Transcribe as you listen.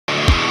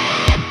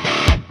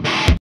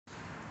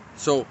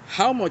So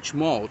how much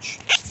mulch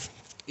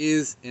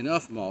is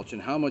enough mulch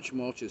and how much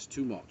mulch is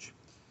too much?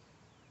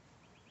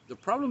 The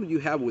problem you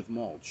have with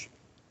mulch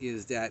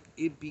is that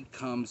it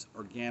becomes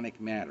organic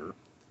matter,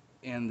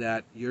 and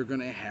that you're going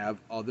to have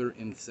other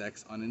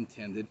insects,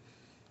 unintended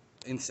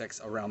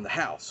insects around the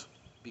house,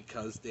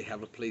 because they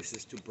have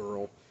places to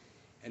burrow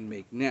and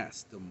make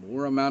nests. The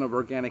more amount of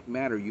organic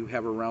matter you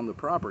have around the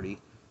property,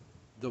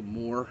 the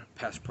more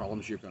pest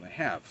problems you're going to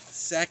have.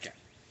 Second,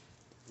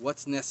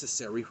 what's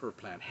necessary for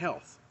plant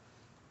health?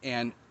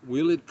 And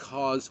will it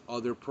cause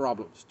other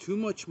problems? Too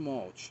much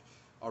mulch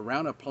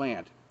around a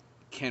plant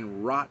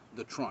can rot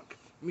the trunk.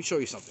 Let me show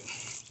you something.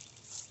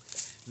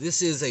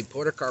 This is a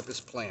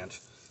podocarpus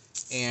plant,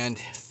 and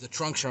the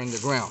trunks are in the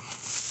ground.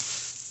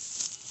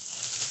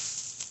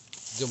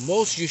 The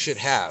most you should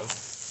have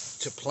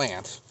to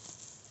plant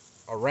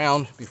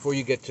around before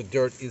you get to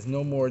dirt is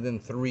no more than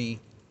 3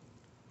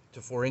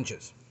 to 4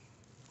 inches.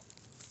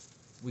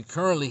 We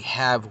currently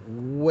have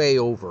way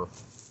over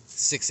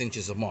 6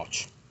 inches of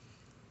mulch.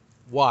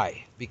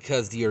 Why?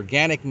 Because the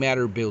organic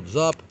matter builds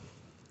up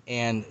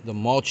and the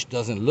mulch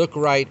doesn't look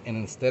right, and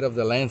instead of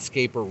the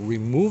landscaper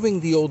removing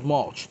the old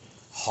mulch,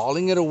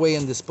 hauling it away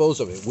and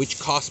dispose of it, which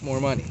costs more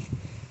money,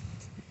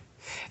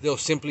 they'll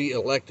simply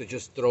elect to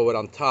just throw it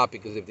on top,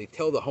 because if they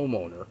tell the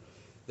homeowner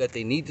that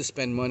they need to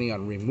spend money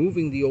on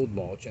removing the old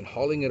mulch and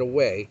hauling it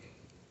away,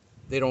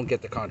 they don't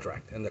get the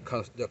contract, and the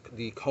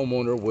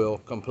homeowner will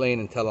complain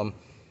and tell them,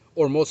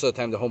 or most of the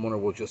time the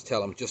homeowner will just tell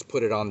them, just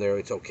put it on there,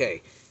 it's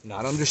okay.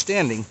 Not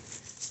understanding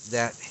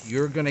that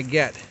you're going to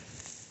get,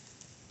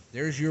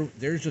 there's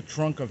the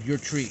trunk of your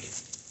tree,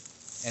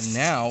 and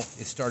now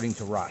it's starting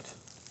to rot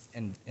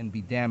and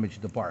be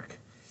damaged, the bark.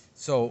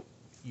 So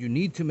you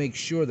need to make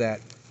sure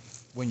that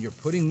when you're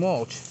putting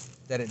mulch,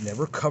 that it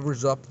never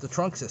covers up the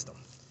trunk system,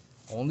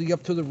 only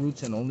up to the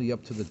roots and only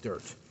up to the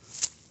dirt.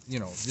 You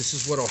know, this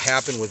is what will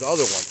happen with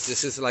other ones.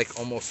 This is like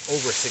almost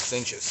over 6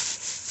 inches.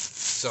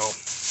 So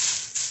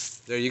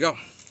there you go.